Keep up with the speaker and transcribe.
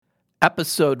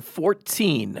Episode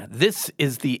 14. This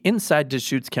is the Inside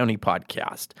Deschutes County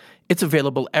podcast. It's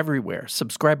available everywhere.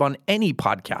 Subscribe on any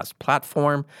podcast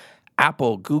platform,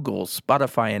 Apple, Google,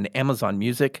 Spotify, and Amazon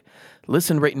Music.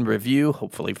 Listen, rate, and review,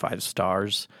 hopefully 5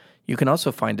 stars. You can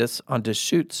also find us on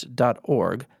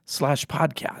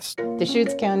deschutes.org/podcast.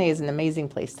 Deschutes County is an amazing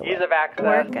place to live. Ease of access.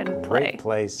 Work and play. Great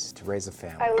place to raise a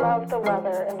family. I love the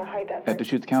weather and the high desert. At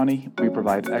Deschutes County, we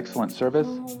provide excellent service.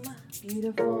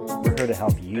 We're here to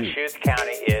help you. Deschutes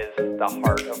County is the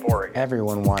heart of Oregon.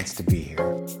 Everyone wants to be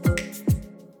here.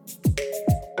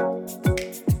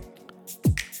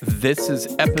 This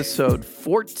is episode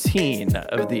 14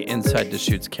 of the Inside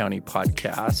Deschutes County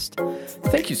podcast.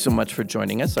 Thank you so much for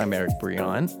joining us. I'm Eric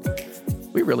Breon.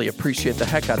 We really appreciate the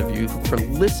heck out of you for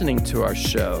listening to our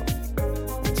show.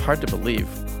 It's hard to believe.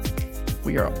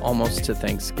 We are almost to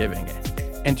Thanksgiving.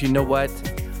 And you know what?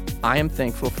 I am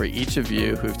thankful for each of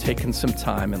you who've taken some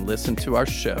time and listened to our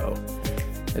show.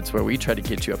 It's where we try to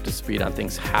get you up to speed on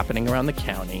things happening around the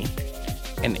county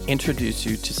and introduce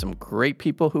you to some great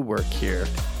people who work here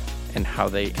and how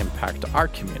they impact our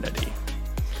community.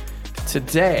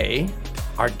 Today,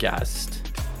 our guest,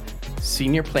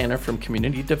 Senior Planner from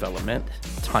Community Development,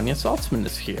 Tanya Saltzman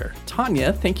is here.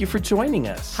 Tanya, thank you for joining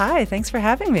us. Hi, thanks for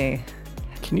having me.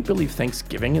 Can you believe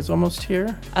Thanksgiving is almost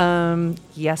here?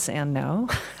 Yes and no.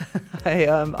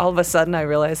 All of a sudden I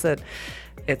realized that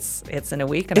it's in a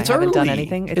week and I haven't done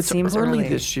anything. It seems early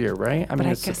this year, right? But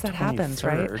I guess that happens,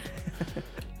 right?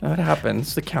 That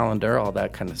happens, the calendar, all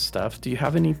that kind of stuff. Do you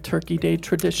have any Turkey Day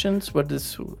traditions? What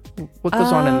goes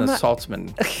on in the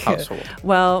Saltzman household?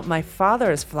 Well, my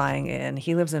father is flying in.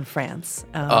 He lives in France.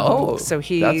 So that's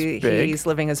big. He's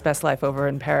living his best life over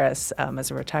in Paris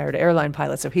as a retired airline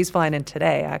pilot. So he's flying in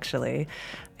today, actually.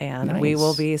 And we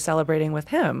will be celebrating with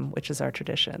him, which is our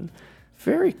tradition.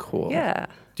 Very cool. Yeah.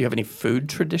 Do you have any food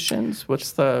traditions?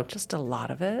 Just a lot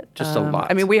of it. Just a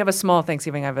lot. I mean, we have a small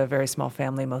Thanksgiving. I have a very small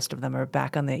family. Most of them are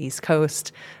back on the East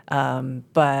Coast.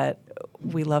 But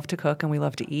we love to cook and we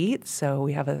love to eat. So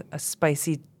we have a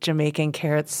spicy Jamaican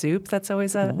carrot soup that's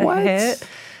always a hit.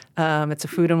 It's a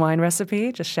food and wine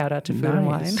recipe. Just shout out to Food and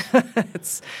Wine.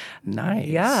 It's nice.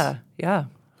 Yeah.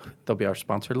 They'll be our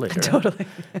sponsor later. Totally.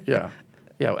 Yeah.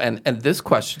 Yeah, and this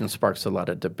question sparks a lot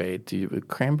of debate. Do you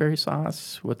cranberry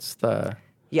sauce? What's the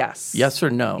Yes. Yes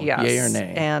or no? Yes. Yay or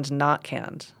nay? And not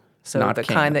canned. So Not the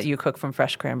canned. kind that you cook from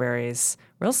fresh cranberries,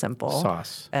 real simple.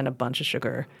 Sauce. And a bunch of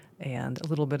sugar and a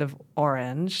little bit of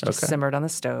orange just simmered on the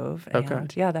stove. Okay.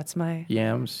 And yeah, that's my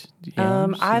Yams?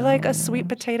 I like a sweet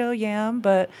potato yam,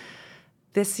 but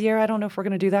this year I don't know if we're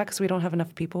going to do that because we don't have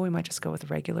enough people. We might just go with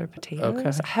regular potatoes.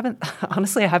 Okay. I haven't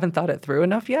thought it through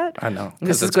enough yet. I know.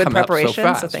 This is it's good come out preparation, so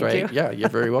fast, so thank right? you. Yeah, you're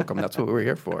very welcome. That's what we're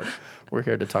here for. We're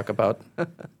here to talk about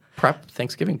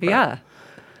Thanksgiving prep. Yeah.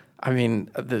 I mean,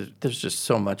 there's just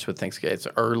so much with Thanksgiving. It's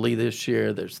early this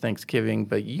year. There's Thanksgiving,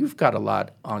 but you've got a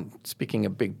lot on, speaking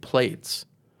of big plates,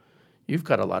 you've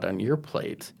got a lot on your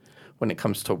plate when it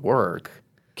comes to work.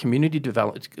 Community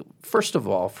development, first of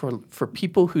all, for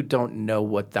people who don't know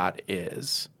what that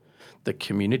is, the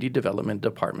Community Development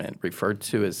Department, referred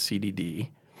to as CDD,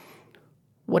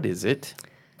 what is it?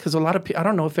 Because a lot of people, I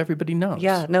don't know if everybody knows.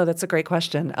 Yeah, no, that's a great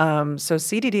question. So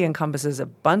CDD encompasses a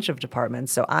bunch of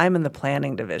departments. So I'm in the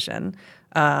planning division.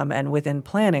 And within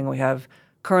planning, we have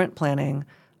current planning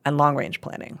and long-range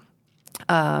planning.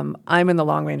 I'm in the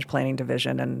long-range planning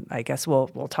division, and I guess we'll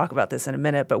talk about this in a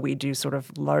minute, but we do sort of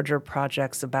larger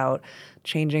projects about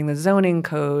changing the zoning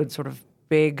code, sort of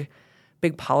big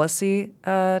policy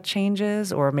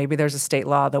changes, or maybe there's a state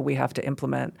law that we have to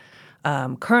implement.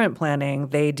 Current planning,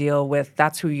 they deal with,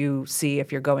 that's who you see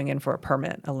if you're going in for a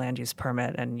permit, a land use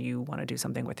permit, and you want to do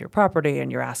something with your property,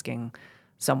 and you're asking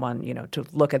someone, to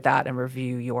look at that and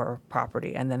review your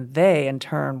property. And then they, in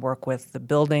turn, work with the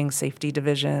building safety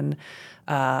division,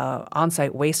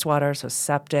 on-site wastewater, so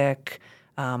septic,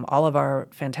 all of our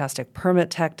fantastic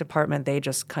permit tech department. They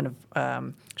just kind of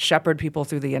shepherd people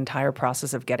through the entire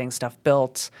process of getting stuff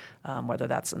built, whether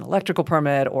that's an electrical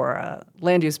permit or a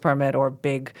land use permit or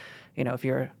big, if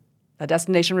you're a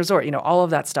destination resort, all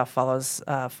of that stuff falls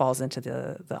into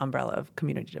the umbrella of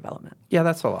community development. Yeah,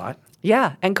 that's a lot.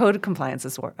 Yeah, and code compliance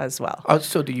as well. Oh,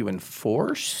 so do you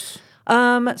enforce? So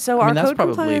our that's code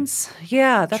probably compliance,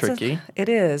 that's tricky. It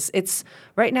is. It's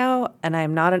right now, and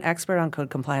I'm not an expert on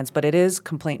code compliance, but it is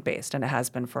complaint based, and it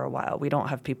has been for a while. We don't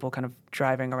have people kind of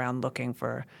driving around looking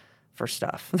for for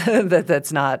stuff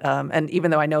that's not. And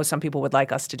even though I know some people would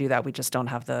like us to do that, we just don't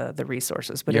have the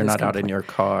resources. But You're not out in your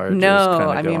car. No, just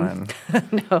I going.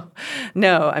 mean,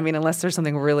 no. I mean, unless there's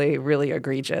something really, really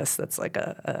egregious that's like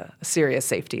a serious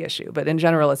safety issue. But in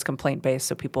general, it's complaint based.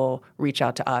 So people reach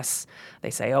out to us. They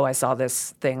say, "Oh, I saw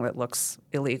this thing that looks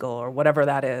illegal," or whatever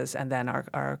that is, and then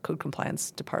our code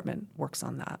compliance department works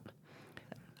on that.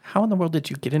 How in the world did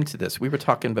you get into this? We were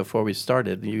talking before we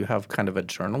started. You have kind of a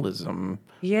journalism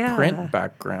Yeah. print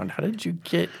background. How did you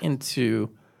get into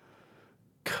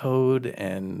code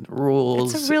and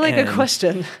rules? It's a really good and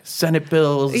question. Senate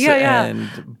bills Yeah.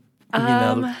 and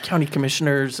county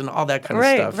commissioners and all that kind of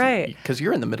stuff. Right. Because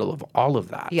you're in the middle of all of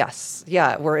that. Yes.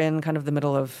 Yeah. We're in kind of the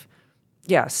middle of,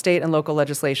 state and local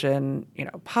legislation,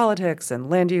 politics and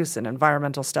land use and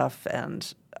environmental stuff.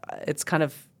 And it's kind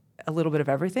of a little bit of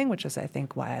everything, which is, I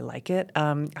think, why I like it.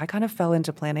 I kind of fell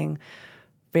into planning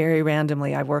very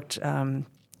randomly. I worked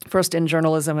first in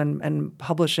journalism and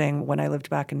publishing when I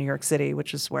lived back in New York City,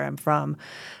 which is where I'm from,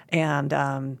 and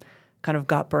kind of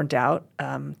got burnt out.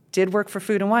 Did work for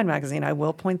Food and Wine magazine. I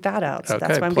will point that out. So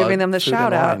that's why I'm giving them the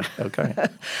shout out. Okay.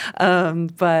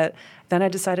 But then I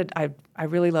decided I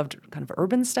really loved kind of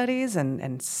urban studies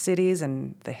and cities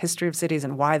and the history of cities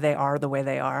and why they are the way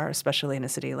they are, especially in a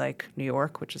city like New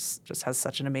York, which just has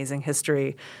such an amazing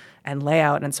history and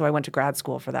layout. And so I went to grad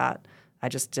school for that. I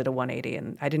just did a 180,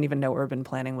 and I didn't even know urban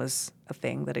planning was a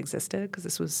thing that existed because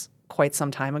this was quite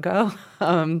some time ago.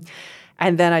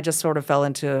 And then I just sort of fell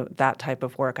into that type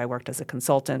of work. I worked as a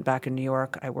consultant back in New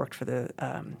York. I worked for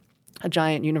a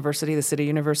giant university, the City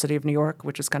University of New York,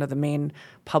 which is kind of the main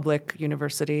public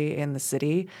university in the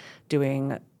city,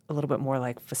 doing a little bit more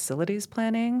like facilities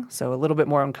planning. So a little bit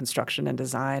more on construction and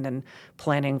design and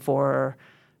planning for,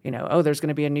 there's going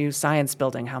to be a new science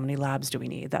building. How many labs do we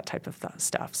need? That type of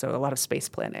stuff. So a lot of space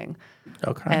planning.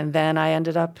 Okay. And then I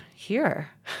ended up here.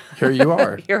 Here you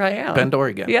are. Here I am. Bend,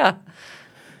 Oregon. Yeah.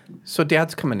 So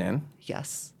Dad's coming in,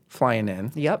 Yes. flying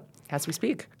in. Yep. As we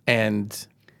speak. And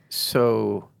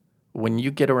so when you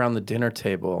get around the dinner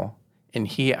table and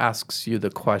he asks you the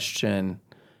question,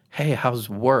 "Hey, how's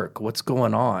work? What's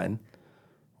going on?"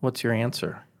 What's your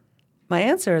answer? My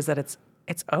answer is that it's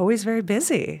always very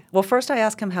busy. Well, first I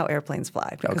ask him how airplanes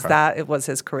fly because it was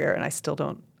his career, and I still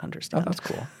don't understand. Oh, that's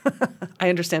cool. I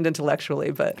understand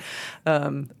intellectually, but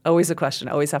always a question.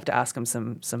 I always have to ask him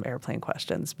some airplane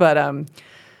questions. But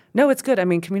no, it's good. I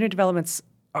mean, community development's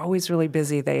always really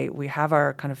busy. We have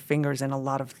our kind of fingers in a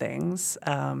lot of things.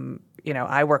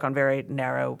 I work on very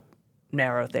narrow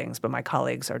things, but my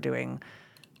colleagues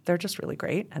they're just really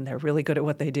great, and they're really good at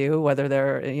what they do, whether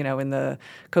they're, in the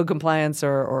code compliance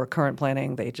or current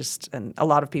planning. And a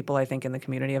lot of people, I think, in the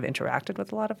community have interacted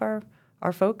with a lot of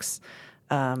our folks.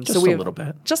 Just a little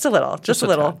bit. Just a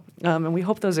little. And we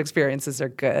hope those experiences are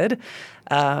good.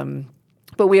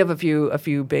 But we have a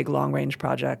few big long-range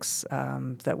projects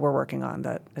that we're working on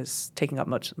that is taking up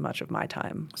much of my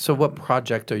time. So what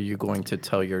project are you going to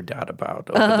tell your dad about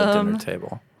over the dinner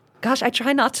table? Gosh, I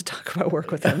try not to talk about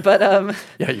work with him, but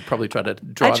Yeah, you probably try to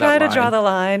draw I that try to line. draw the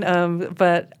line,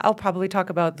 but I'll probably talk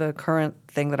about the current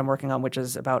thing that I'm working on, which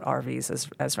is about RVs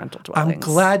as rental dwellings. I'm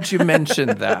glad you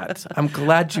mentioned that. I'm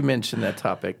glad you mentioned that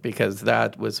topic because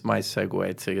that was my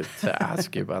segue to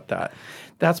ask you about that.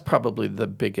 That's probably the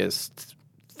biggest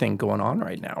thing going on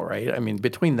right now, right? I mean,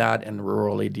 between that and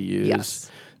rural ADUs,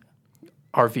 Yes.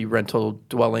 RV rental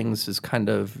dwellings is kind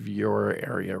of your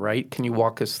area, right? Can you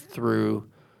walk us through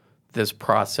this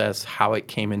process, how it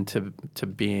came into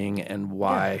being, and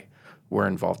why we're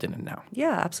involved in it now?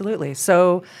 Yeah, absolutely.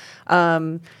 So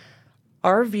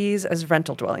RVs as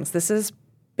rental dwellings, this is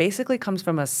basically comes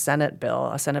from a Senate Bill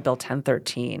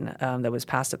 1013 that was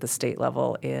passed at the state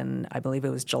level in, I believe it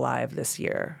was July of this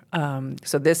year.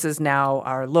 So this is now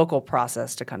our local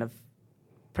process to kind of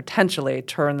potentially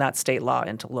turn that state law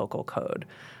into local code.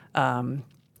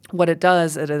 What it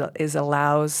does is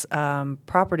allows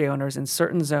property owners in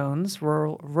certain zones,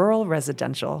 rural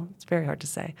residential, it's very hard to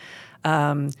say,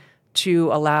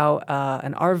 to allow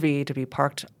an RV to be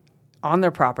parked on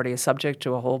their property subject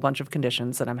to a whole bunch of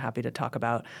conditions that I'm happy to talk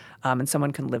about, and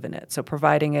someone can live in it. So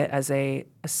providing it as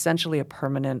essentially a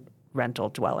permanent rental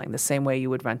dwelling, the same way you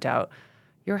would rent out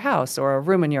your house or a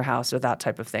room in your house or that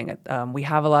type of thing. We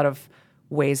have a lot of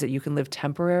ways that you can live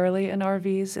temporarily in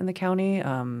RVs in the county,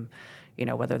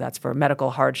 whether that's for medical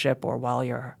hardship or while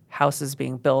your house is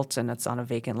being built and it's on a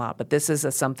vacant lot. But this is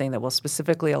something that will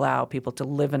specifically allow people to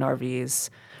live in RVs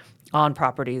on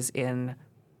properties in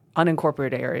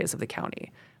unincorporated areas of the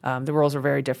county. The rules are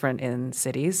very different in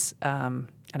cities.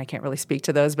 and I can't really speak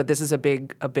to those, but this is a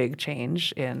big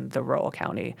change in the rural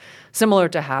county. Similar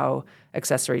to how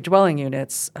accessory dwelling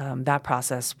units, that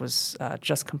process was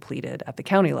just completed at the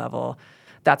county level.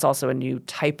 That's also a new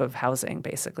type of housing,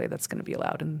 basically, that's going to be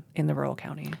allowed in the rural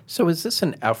county. So is this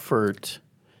an effort?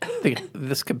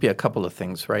 This could be a couple of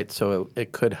things, right? So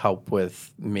it could help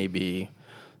with maybe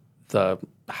the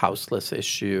houseless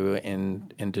issue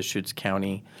in Deschutes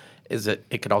County.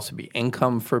 It could also be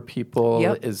income for people.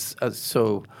 Yep.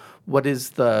 So what is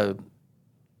that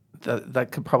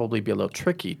could probably be a little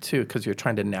tricky too, because you're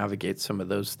trying to navigate some of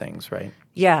those things, right?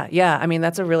 Yeah. I mean,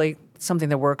 that's something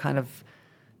that we're kind of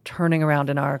turning around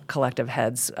in our collective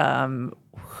heads.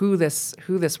 Who this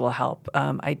will help.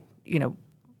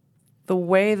 The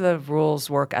way the rules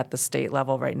work at the state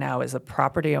level right now is a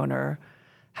property owner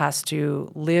has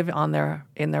to live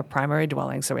in their primary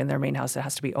dwelling, so in their main house. It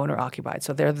has to be owner occupied,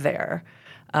 so they're there,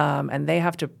 and they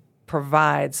have to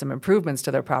provide some improvements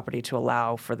to their property to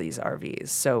allow for these RVs.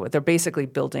 So they're basically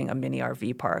building a mini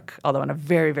RV park, although on a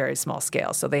very, very small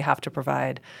scale. So they have to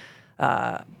provide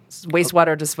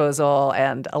wastewater disposal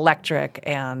and electric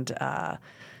and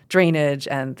drainage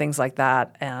and things like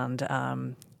that,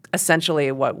 and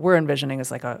essentially what we're envisioning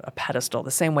is like a pedestal, the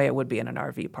same way it would be in an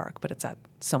RV park, but it's at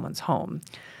someone's home.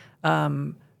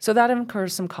 So that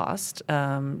incurs some cost.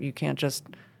 You can't just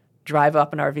drive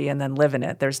up an RV and then live in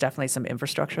it. There's definitely some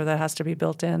infrastructure that has to be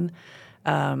built in.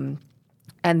 And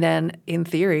then in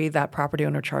theory, that property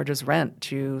owner charges rent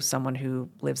to someone who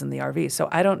lives in the RV. So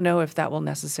I don't know if that will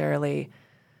necessarily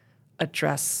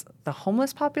address the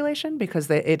homeless population because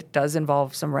it does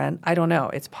involve some rent. I don't know.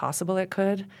 It's possible it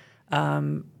could.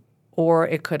 Or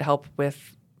it could help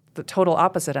with the total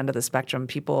opposite end of the spectrum.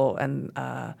 People and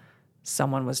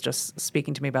someone was just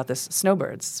speaking to me about this,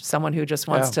 snowbirds, someone who just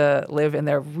wants to live in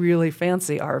their really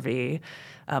fancy RV,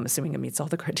 assuming it meets all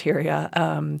the criteria,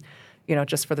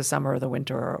 just for the summer or the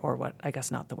winter or what, I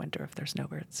guess not the winter if there's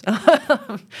snowbirds.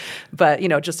 But,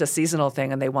 just a seasonal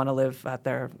thing and they want to live at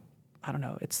their, I don't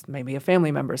know, it's maybe a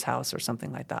family member's house or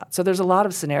something like that. So there's a lot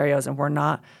of scenarios and we're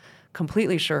not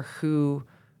completely sure who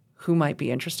might be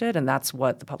interested, and that's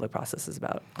what the public process is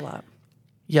about a lot.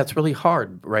 Yeah, it's really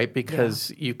hard, right?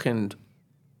 Because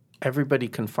everybody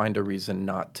can find a reason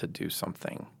not to do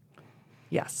something.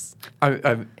 Yes.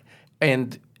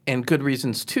 And good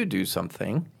reasons to do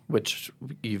something, which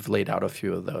you've laid out a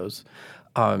few of those.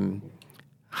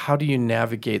 How do you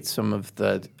navigate some of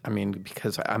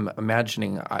because I'm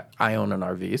imagining I own an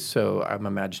RV, so I'm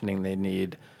imagining they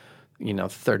need,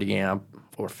 30 amp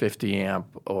or 50 amp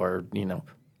or,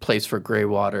 place for gray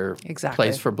water, Exactly.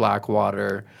 place for black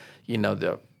water,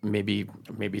 maybe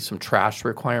some trash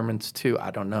requirements too.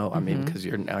 I don't know. I mean, because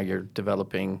you're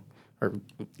developing or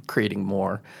creating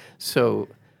more. So,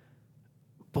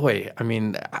 boy, I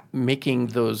mean,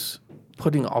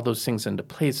 putting all those things into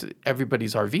place.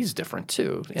 Everybody's RV is different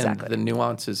too, Exactly. and the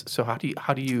nuances. So how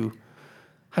do you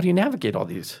navigate all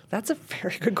these? That's a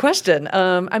very good question.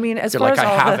 As You're far like, as I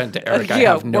all haven't, Eric. I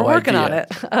have no idea. we're working on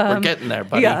it. We're getting there,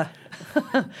 buddy. Yeah.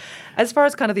 As far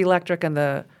as kind of the electric and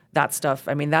that stuff,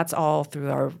 that's all through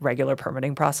our regular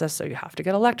permitting process. So you have to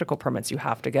get electrical permits. You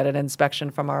have to get an inspection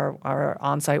from our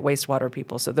on-site wastewater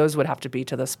people. So those would have to be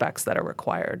to the specs that are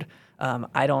required.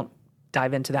 I don't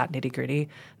dive into that nitty-gritty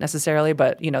necessarily,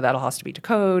 but, that'll have to be to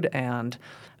code, and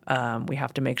we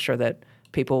have to make sure that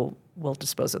people will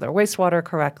dispose of their wastewater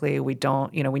correctly. We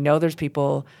know there's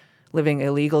people living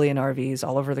illegally in RVs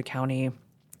all over the county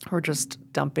who are just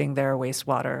dumping their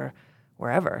wastewater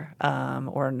wherever,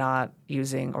 or not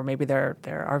using, or maybe their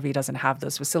RV doesn't have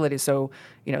those facilities. So,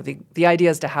 the idea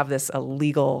is to have this a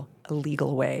legal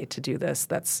way to do this.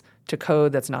 That's to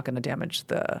code. That's not going to damage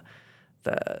the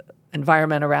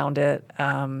environment around it.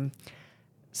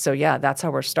 So yeah, that's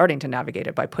how we're starting to navigate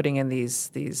it, by putting in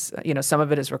these. Some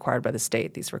of it is required by the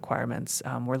state. These requirements.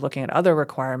 We're looking at other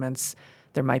requirements.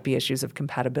 There might be issues of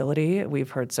compatibility.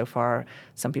 We've heard so far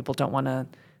some people don't want to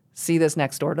see this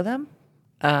next door to them.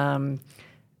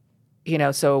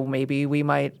 So maybe we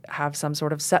might have some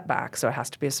sort of setback. So it has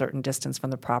to be a certain distance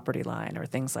from the property line or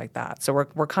things like that. So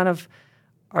we're kind of,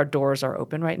 our doors are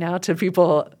open right now to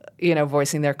people,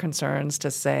 voicing their concerns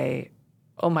to say,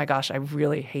 oh my gosh, I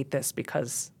really hate this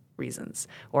because reasons,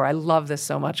 or I love this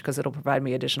so much because it'll provide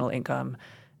me additional income.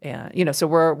 And, so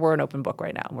we're an open book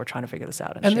right now, and we're trying to figure this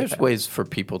out. And there's ways for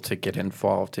people to get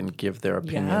involved and give their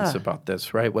opinions about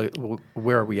this, right?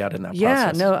 Where are we at in that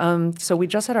process? So we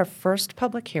just had our first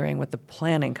public hearing with the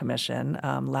Planning Commission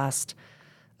last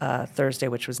Thursday,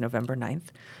 which was November 9th.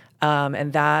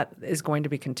 And that is going to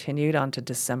be continued on to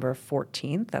December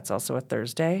 14th. That's also a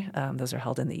Thursday. Those are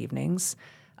held in the evenings.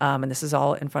 And this is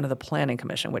all in front of the Planning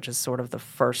Commission, which is sort of the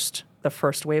first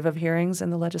wave of hearings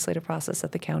in the legislative process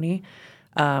at the county.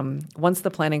 Once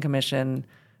the Planning Commission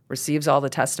receives all the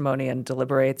testimony and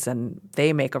deliberates, and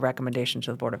they make a recommendation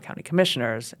to the Board of County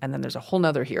Commissioners, and then there's a whole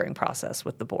nother hearing process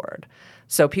with the board.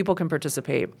 So people can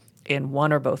participate in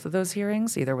one or both of those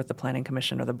hearings, either with the Planning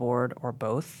Commission or the board or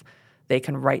both. They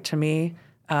can write to me,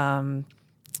 and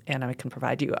I can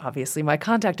provide you, obviously, my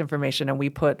contact information, and we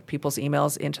put people's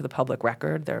emails into the public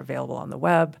record. They're available on the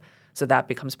web, so that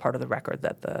becomes part of the record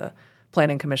that the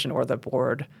Planning Commission or the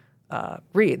board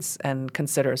reads and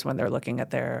considers when they're looking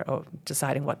at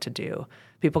deciding what to do.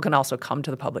 People can also come to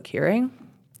the public hearing,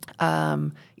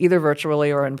 either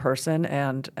virtually or in person,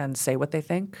 and say what they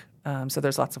think. So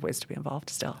there's lots of ways to be involved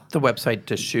still. The website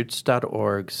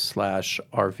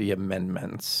Deschutes.org/RV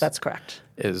amendments. That's correct.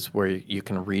 Is where you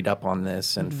can read up on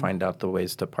this and find out the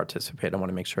ways to participate. I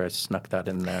want to make sure I snuck that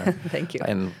in there. Thank you.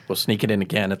 And we'll sneak it in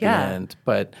again at the end.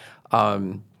 But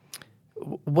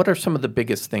what are some of the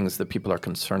biggest things that people are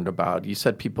concerned about? You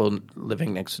said people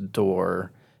living next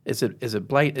door. Is it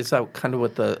blight? Is that kind of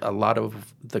what a lot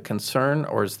of the concern,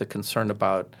 or is the concern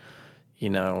about,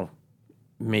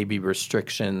 maybe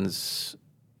restrictions?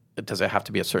 Does it have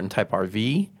to be a certain type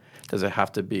RV? Does it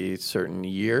have to be certain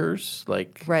years?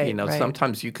 Right.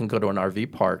 Sometimes you can go to an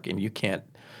RV park and you can't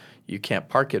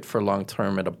park it for long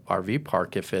term at an RV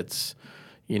park if it's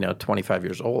 25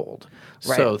 years old.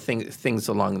 Right. So things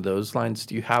along those lines.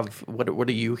 Do you have what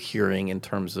are you hearing in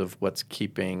terms of what's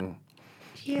keeping,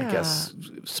 I guess,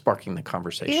 sparking the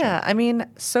conversation? Yeah, I mean,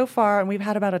 so far, and we've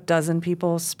had about a dozen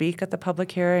people speak at the public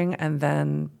hearing, and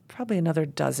then probably another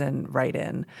dozen write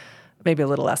in, maybe a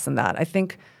little less than that. I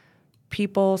think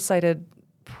people cited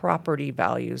property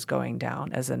values going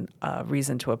down as a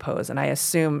reason to oppose, and I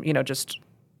assume, just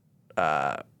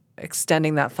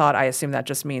extending that thought, I assume that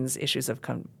just means issues of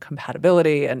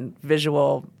compatibility and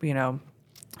visual,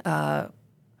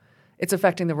 it's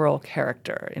affecting the rural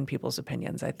character in people's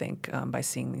opinions, I think, by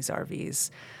seeing these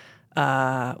RVs.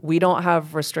 We don't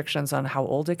have restrictions on how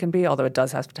old it can be, although it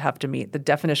does have to meet the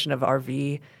definition of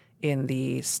RV in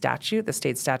the statute. The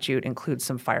state statute includes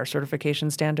some fire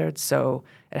certification standards, so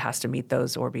it has to meet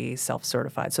those or be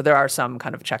self-certified. So there are some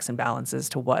kind of checks and balances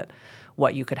to what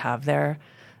you could have there.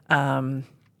 Some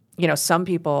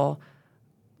people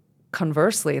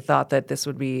conversely thought that this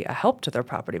would be a help to their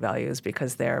property values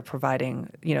because they're providing,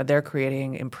 they're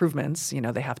creating improvements.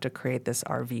 They have to create this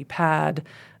RV pad.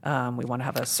 We want to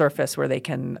have a surface where they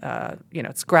can,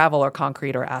 it's gravel or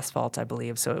concrete or asphalt, I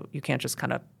believe. So you can't just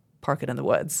kind of park it in the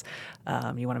woods.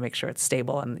 You want to make sure it's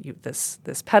stable. And this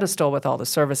pedestal with all the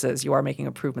services, you are making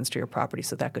improvements to your property,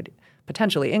 so that could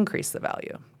potentially increase the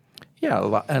value. Yeah,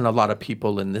 a lot of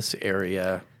people in this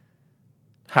area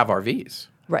have RVs.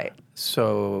 Right.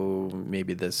 So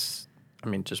maybe this,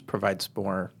 just provides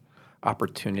more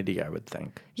opportunity, I would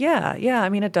think. Yeah. I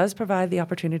mean, it does provide the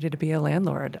opportunity to be a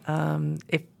landlord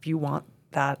if you want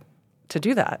to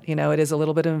do that. It is a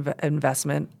little bit of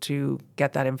investment to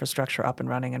get that infrastructure up and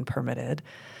running and permitted,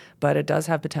 but it does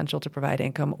have potential to provide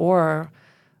income. Or,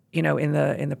 in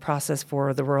the process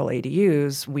for the rural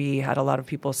ADUs, we had a lot of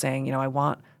people saying, I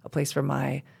want a place for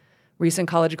my recent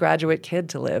college graduate kid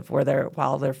to live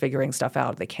while they're figuring stuff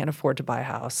out. They can't afford to buy a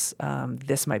house.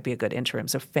 This might be a good interim.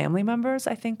 So family members,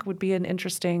 I think, would be an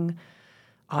interesting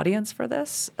audience for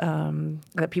this,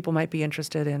 that people might be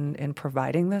interested in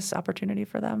providing this opportunity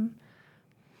for them.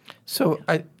 So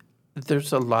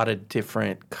there's a lot of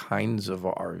different kinds of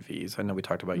RVs. I know we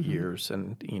talked about years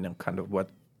and, kind of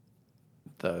what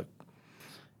the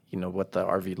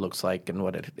RV looks like and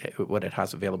what it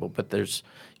has available. But there's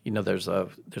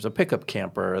a pickup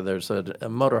camper, there's a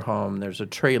motorhome, there's a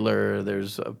trailer,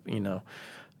 there's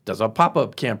does a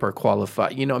pop-up camper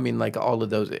qualify? All of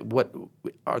those.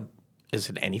 Is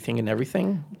it anything and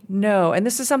everything? No, and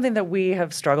this is something that we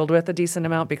have struggled with a decent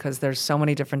amount because there's so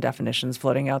many different definitions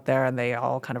floating out there, and they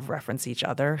all kind of reference each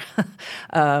other.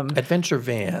 Adventure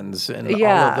vans and all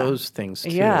of those things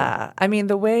too. Yeah,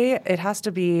 the way it has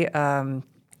to be, I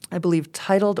believe,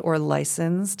 titled or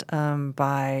licensed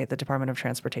by the Department of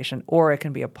Transportation, or it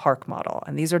can be a park model,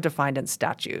 and these are defined in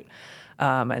statute.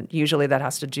 And usually that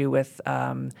has to do with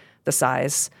the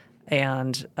size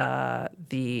and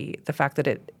the fact that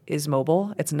it is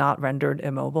mobile. It's not rendered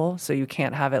immobile, so you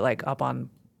can't have it up on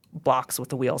blocks with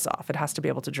the wheels off. It has to be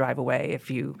able to drive away if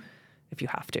you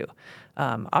have to.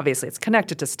 Obviously, it's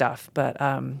connected to stuff, but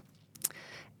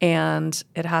and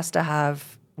it has to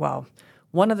have,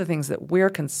 one of the things that we're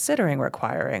considering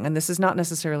requiring, and this is not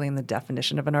necessarily in the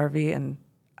definition of an RV, and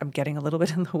I'm getting a little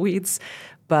bit in the weeds,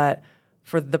 but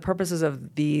for the purposes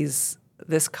of this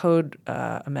code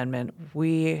amendment,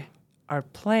 we are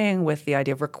playing with the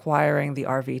idea of requiring the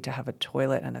RV to have a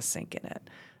toilet and a sink in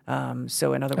it.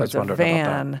 So in other words, a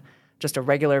van, just a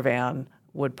regular van,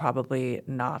 would probably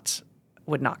not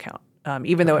count.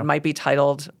 Even though it might be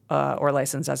titled or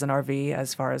licensed as an RV,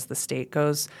 as far as the state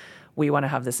goes, we want to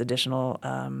have this additional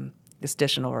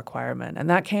requirement. And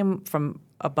that came from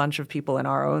a bunch of people in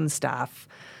our own staff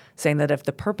saying that if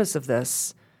the purpose of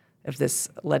this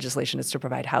legislation is to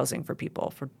provide housing for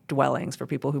people, for dwellings, for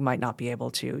people who might not be able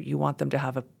to, you want them to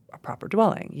have a proper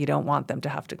dwelling. You don't want them to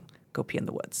have to go pee in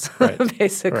the woods, right.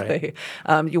 Basically.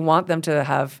 Right. You want them to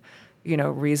have,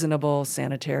 reasonable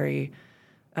sanitary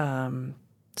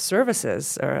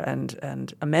services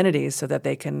and amenities so that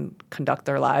they can conduct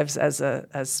their lives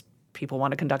as people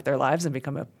want to conduct their lives and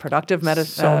become a productive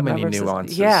So many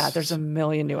nuances. Yeah, there's a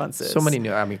million nuances. So many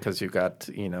because you've got,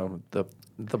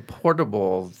 the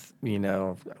portable,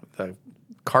 the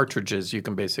cartridges you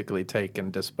can basically take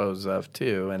and dispose of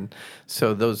too. And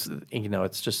so those,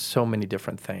 it's just so many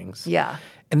different things. Yeah.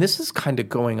 And this is kind of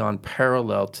going on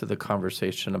parallel to the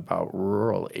conversation about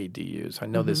rural ADUs. I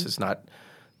know this is not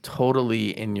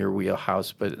totally in your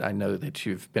wheelhouse, but I know that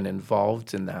you've been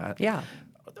involved in that. Yeah.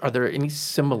 Are there any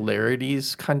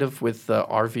similarities kind of with the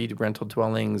RV rental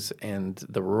dwellings and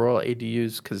the rural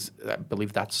ADUs? Because I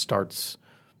believe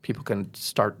people can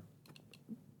start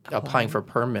applying for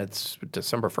permits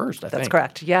December 1st, I think. That's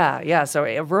correct. Yeah. So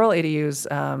rural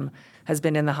ADUs has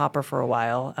been in the hopper for a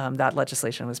while. That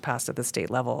legislation was passed at the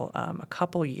state level a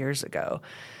couple years ago.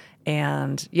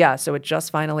 And so it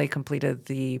just finally completed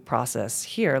the process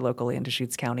here locally in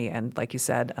Deschutes County. And like you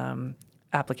said,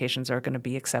 applications are going to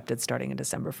be accepted starting in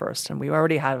December 1st. And we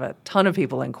already have a ton of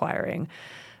people inquiring.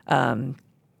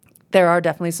 There are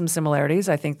definitely some similarities.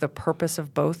 I think the purpose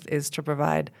of both is to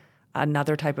provide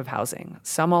another type of housing,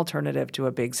 some alternative to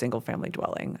a big single-family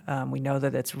dwelling. We know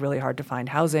that it's really hard to find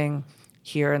housing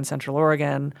here in Central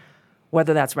Oregon,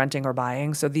 whether that's renting or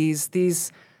buying. So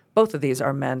both of these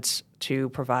are meant to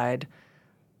provide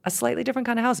a slightly different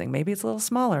kind of housing. Maybe it's a little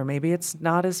smaller. Maybe it's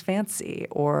not as fancy.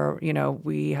 Or,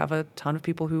 we have a ton of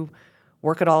people who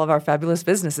work at all of our fabulous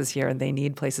businesses here and they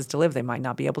need places to live. They might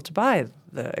not be able to buy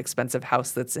the expensive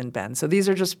house that's in Bend. So these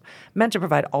are just meant to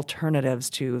provide alternatives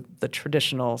to the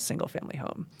traditional single-family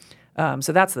home.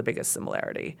 So that's the biggest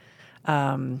similarity.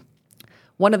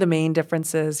 One of the main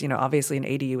differences, obviously an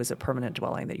ADU is a permanent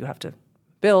dwelling that you have to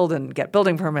build and get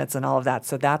building permits and all of that.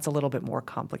 So that's a little bit more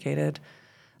complicated.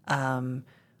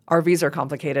 RVs are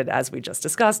complicated, as we just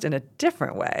discussed, in a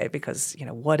different way because,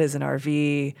 what is an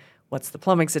RV? What's the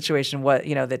plumbing situation?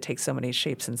 That takes so many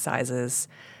shapes and sizes.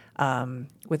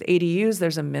 With ADUs,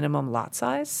 there's a minimum lot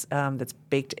size that's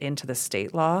baked into the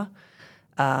state law,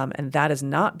 and that is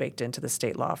not baked into the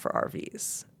state law for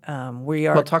RVs.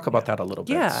 We'll talk about that a little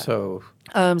bit. Yeah. So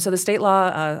the state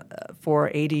law for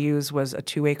ADUs was a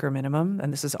 2-acre minimum,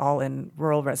 and this is all in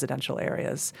rural residential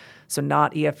areas. So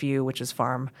not EFU, which is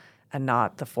farm, and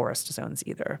not the forest zones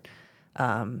either.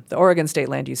 The Oregon state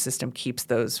land use system keeps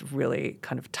those really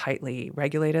kind of tightly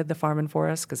regulated, the farm and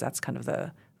forest, because that's kind of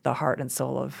the heart and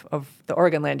soul of the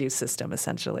Oregon land use system,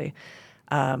 essentially.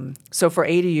 So for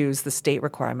ADUs, the state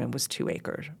requirement was 2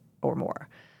 acres or more.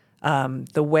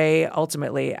 The way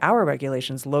ultimately our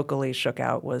regulations locally shook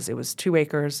out was it was 2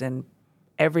 acres in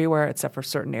everywhere except for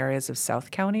certain areas of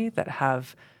South County that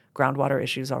have groundwater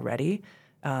issues already.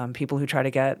 People who try to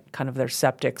get kind of their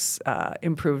septics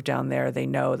improved down there, they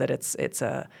know that it's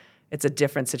a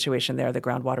different situation there. The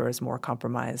groundwater is more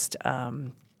compromised,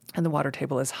 and the water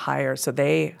table is higher. So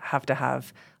they have to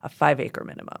have a 5-acre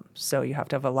minimum. So you have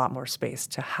to have a lot more space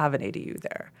to have an ADU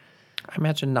there. I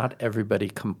imagine not everybody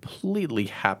completely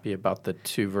happy about the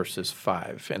 2 versus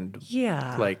 5, and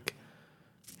like,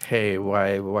 hey,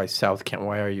 why South County?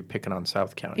 Why are you picking on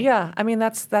South County? Yeah, I mean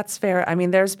that's fair. I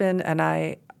mean, there's been, and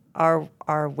our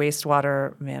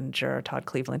wastewater manager Todd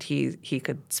Cleveland, he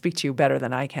could speak to you better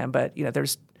than I can, but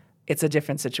it's a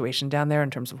different situation down there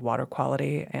in terms of water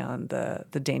quality and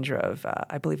the danger of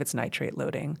I believe it's nitrate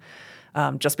loading.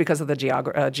 Just because of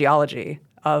the geology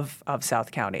of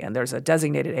South County. And there's a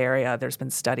designated area. There's been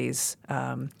studies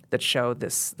that show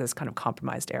this kind of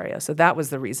compromised area. So that was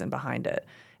the reason behind it.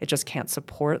 It just can't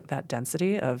support that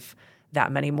density of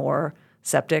that many more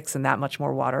septics and that much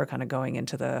more water kind of going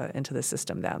into the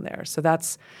system down there. So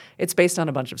it's based on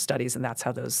a bunch of studies, and that's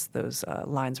how those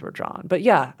lines were drawn. But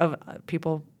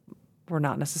people were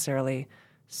not necessarily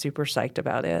super psyched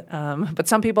about it, but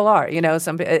some people are.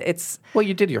 Well,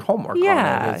 you did your homework on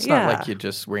it. It's not like you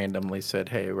just randomly said,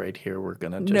 "Hey, right here we're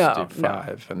going to just do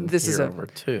 5 and this here is over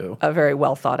 2." A very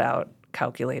well thought out,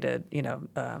 calculated,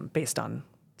 based on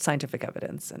scientific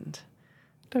evidence and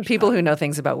people who know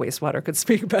things about wastewater could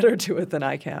speak better to it than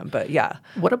I can. But yeah.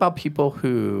 What about people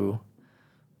who,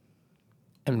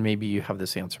 and maybe you have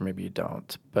this answer, maybe you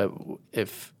don't, but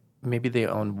if maybe they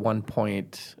own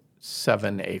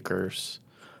 1.7 acres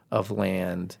of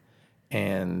land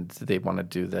and they want to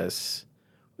do this,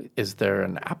 is there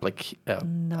an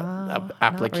application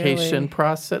really.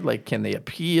 process? Like, can they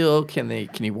appeal? Can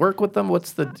you work with them?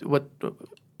 What's the I would the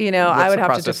have to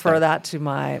process defer there? that to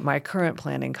my current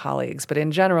planning colleagues. But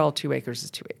in general, 2 acres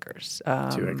is 2 acres.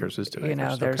 2 acres is 2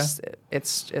 acres. There's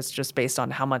it's just based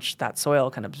on how much that soil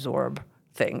can absorb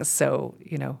things. So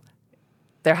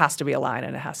there has to be a line,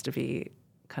 and it has to be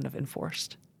kind of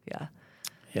enforced. Yeah.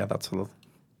 Yeah, that's the rules.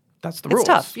 It's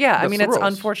tough. Yeah, That's the it's rules.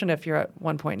 unfortunate if you're at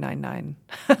 1.99,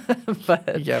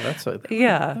 but Yeah,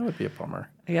 yeah. that would be a bummer.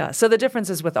 Yeah. So the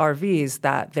difference is with RVs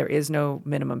that there is no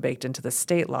minimum baked into the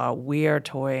state law. We are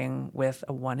toying with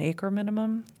a 1 acre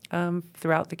minimum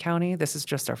throughout the county. This is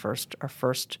just our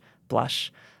first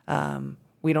blush.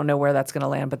 We don't know where that's going to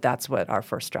land, but that's what our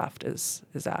first draft is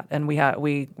at. And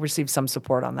we received some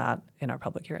support on that in our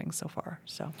public hearings so far.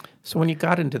 So when you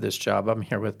got into this job, I'm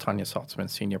here with Tanya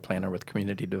Saltzman, Senior Planner with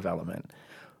Community Development.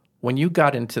 When you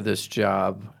got into this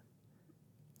job,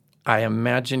 I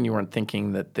imagine you weren't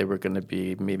thinking that they were going to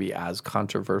be maybe as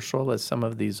controversial as some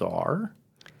of these are.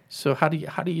 So how do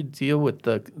you deal with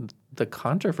the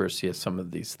controversy of some of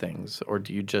these things, or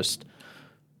do you just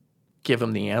give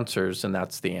them the answers and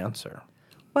that's the answer?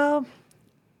 Well,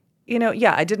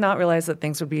 I did not realize that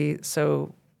things would be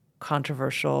so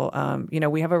controversial.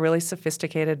 We have a really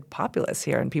sophisticated populace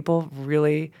here, and people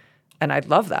really, and I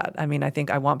love that. I mean,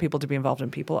 I want people to be involved,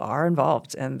 and people are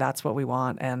involved, and that's what we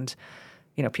want. And,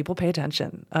 people pay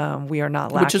attention. We are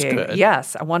not lacking. Which is good.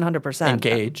 Yes, 100%.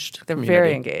 Engaged. They're community.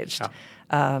 very engaged.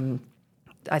 Yeah.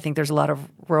 I think there's a lot of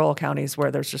rural counties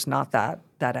where there's just not that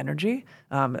energy.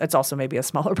 It's also maybe a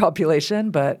smaller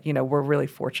population, but we're really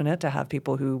fortunate to have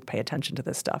people who pay attention to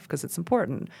this stuff because it's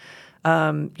important.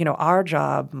 Our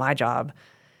job, my job,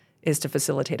 is to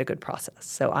facilitate a good process.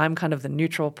 So I'm kind of the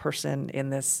neutral person in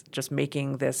this, just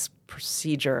making this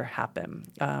procedure happen.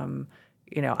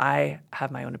 I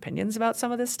have my own opinions about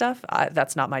some of this stuff.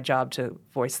 That's not my job to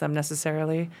voice them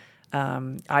necessarily.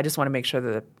 I just want to make sure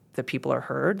that the people are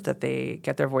heard, that they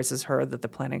get their voices heard, that the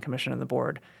Planning Commission and the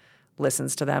board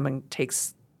listens to them and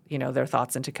takes, their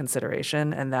thoughts into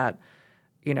consideration, and that,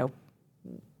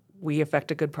 we affect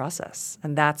a good process.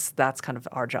 And that's kind of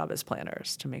our job as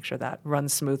planners, to make sure that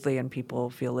runs smoothly and people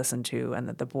feel listened to, and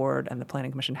that the board and the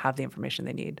Planning Commission have the information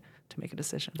they need to make a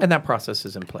decision. And that process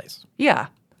is in place. Yeah,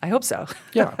 I hope so.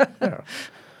 Yeah.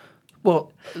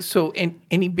 Well, so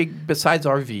any big, besides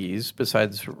RVs,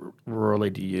 besides rural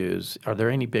ADUs, are there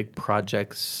any big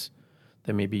projects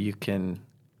that maybe you can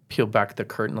peel back the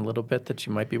curtain a little bit that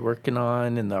you might be working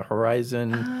on in the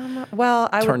horizon?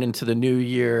 Turn into the new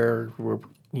year,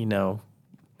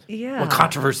 Yeah. What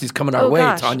controversy's coming our way,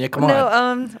 gosh. Tanya? Come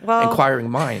on.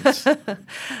 Inquiring minds.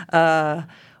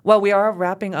 We are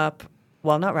wrapping up,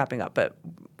 not wrapping up, but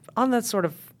on the sort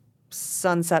of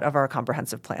sunset of our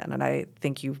comprehensive plan. And I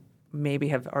think you maybe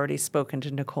have already spoken to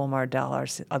Nicole Mardell, our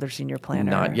other senior planner.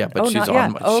 Not yet, but she's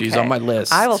she's on my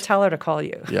list. I will tell her to call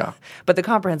you. Yeah. But the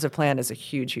comprehensive plan is a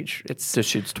huge, it's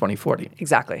Deschutes 2040.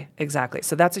 Exactly.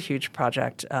 So that's a huge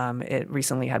project. It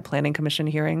recently had planning commission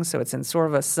hearings, so it's in sort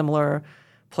of a similar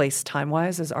place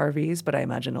time-wise as RVs, but I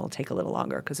imagine it'll take a little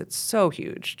longer because it's so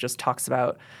huge. Just talks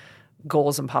about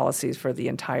goals and policies for the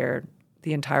entire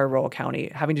rural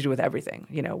county, having to do with everything,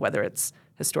 whether it's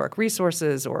historic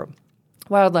resources or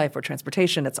wildlife or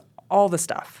transportation. It's all the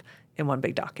stuff in one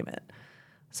big document.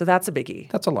 So that's a biggie.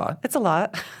 That's a lot. It's a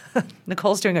lot.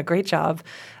 Nicole's doing a great job.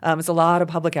 It's a lot of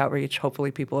public outreach.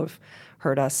 Hopefully people have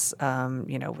heard us,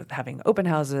 with having open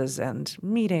houses and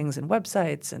meetings and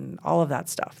websites and all of that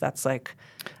stuff. That's like...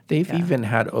 They've even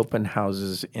had open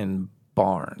houses in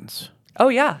barns. Oh,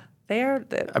 yeah. They are...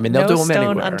 I mean, they'll do them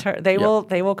anywhere.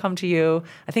 They will come to you.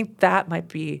 I think that might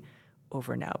be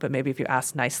over now, but maybe if you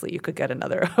ask nicely, you could get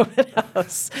another open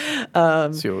house.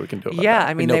 See what we can do about that. Yeah,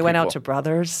 I mean, they went out people. to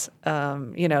Brothers.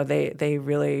 They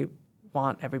really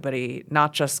want everybody,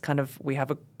 not just kind of, we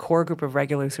have a core group of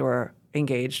regulars who are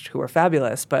engaged, who are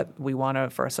fabulous, but we want to,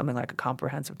 for something like a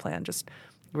comprehensive plan, just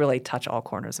really touch all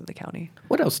corners of the county.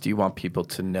 What else do you want people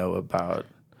to know about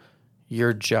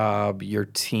your job, your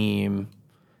team,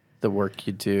 the work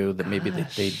you do that maybe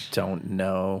they don't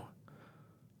know?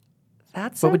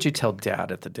 What would you tell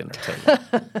Dad at the dinner table?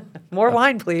 More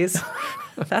wine, please.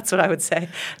 That's what I would say.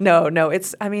 No,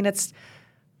 it's, I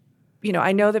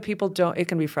know that people don't, it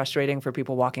can be frustrating for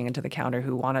people walking into the counter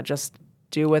who want to just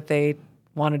do what they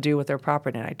want to do with their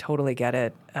property, and I totally get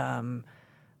it.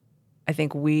 I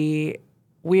think we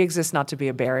exist not to be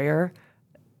a barrier,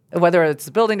 whether it's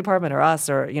the building department or us,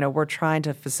 or, we're trying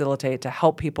to facilitate to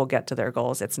help people get to their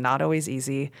goals. It's not always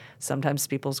easy. Sometimes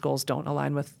people's goals don't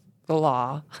align with the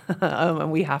law,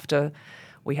 and we have to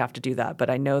do that. But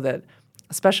I know that,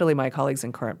 especially my colleagues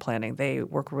in current planning, they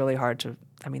work really hard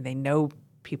they know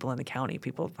people in the county.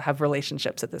 People have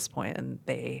relationships at this point, and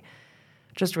they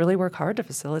just really work hard to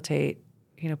facilitate,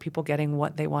 people getting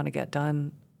what they want to get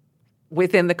done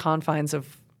within the confines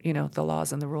of, the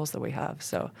laws and the rules that we have.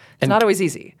 So it's not always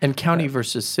easy. And county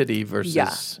versus city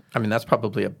versus, that's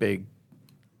probably a big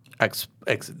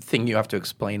thing you have to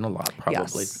explain a lot,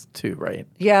 probably, too, right?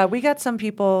 Yeah, we get some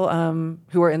people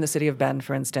who are in the city of Bend,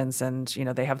 for instance, and,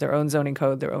 they have their own zoning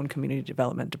code, their own community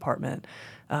development department,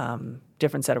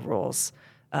 different set of rules.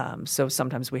 So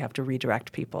sometimes we have to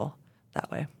redirect people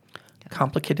that way.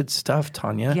 Complicated stuff,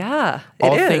 Tanya. Yeah,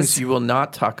 All it is. things you will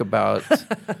not talk about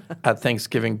at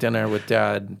Thanksgiving dinner with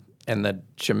Dad and the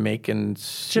Jamaican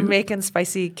soup. Jamaican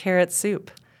spicy carrot soup.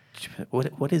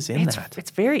 What is in that?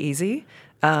 It's very easy.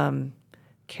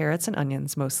 Carrots and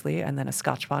onions mostly, and then a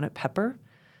Scotch bonnet pepper,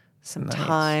 some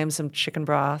thyme, some chicken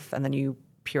broth, and then you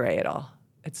puree it all.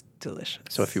 It's delicious.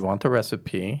 So if you want the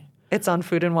recipe... It's on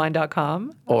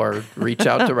foodandwine.com. Or reach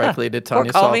out directly to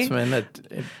Tanya call me. Saltzman at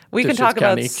We can Deschutes talk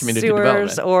about County Community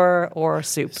sewers Development. or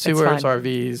soup. Sewers, it's fine.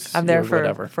 RVs, I'm there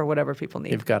for whatever people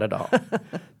need. You've got it all.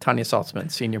 Tanya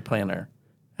Saltzman, Senior Planner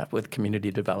with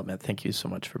Community Development. Thank you so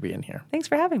much for being here. Thanks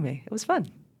for having me. It was fun.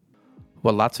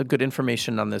 Well, lots of good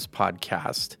information on this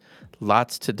podcast.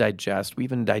 Lots to digest. We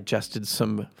even digested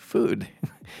some food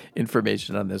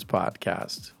information on this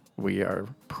podcast. We are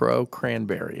pro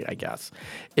cranberry, I guess.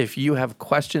 If you have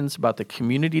questions about the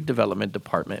Community Development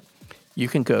Department, you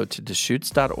can go to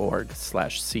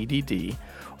Deschutes.org/CDD,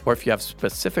 or if you have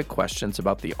specific questions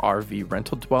about the RV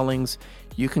rental dwellings,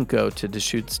 you can go to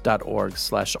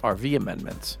Deschutes.org/RV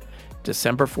amendments.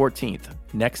 December 14th,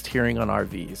 next hearing on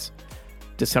RVs.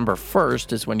 December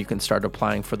 1st is when you can start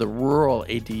applying for the rural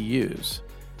ADUs.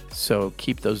 So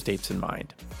keep those dates in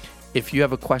mind. If you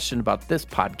have a question about this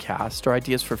podcast or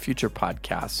ideas for future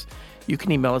podcasts, you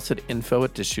can email us at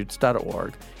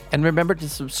info@Deschutes.org. And remember to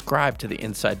subscribe to the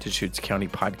Inside Deschutes County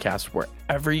podcast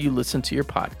wherever you listen to your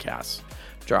podcasts.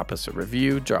 Drop us a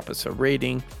review, drop us a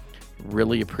rating.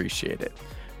 Really appreciate it.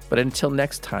 But until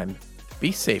next time,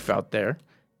 be safe out there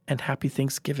and happy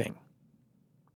Thanksgiving.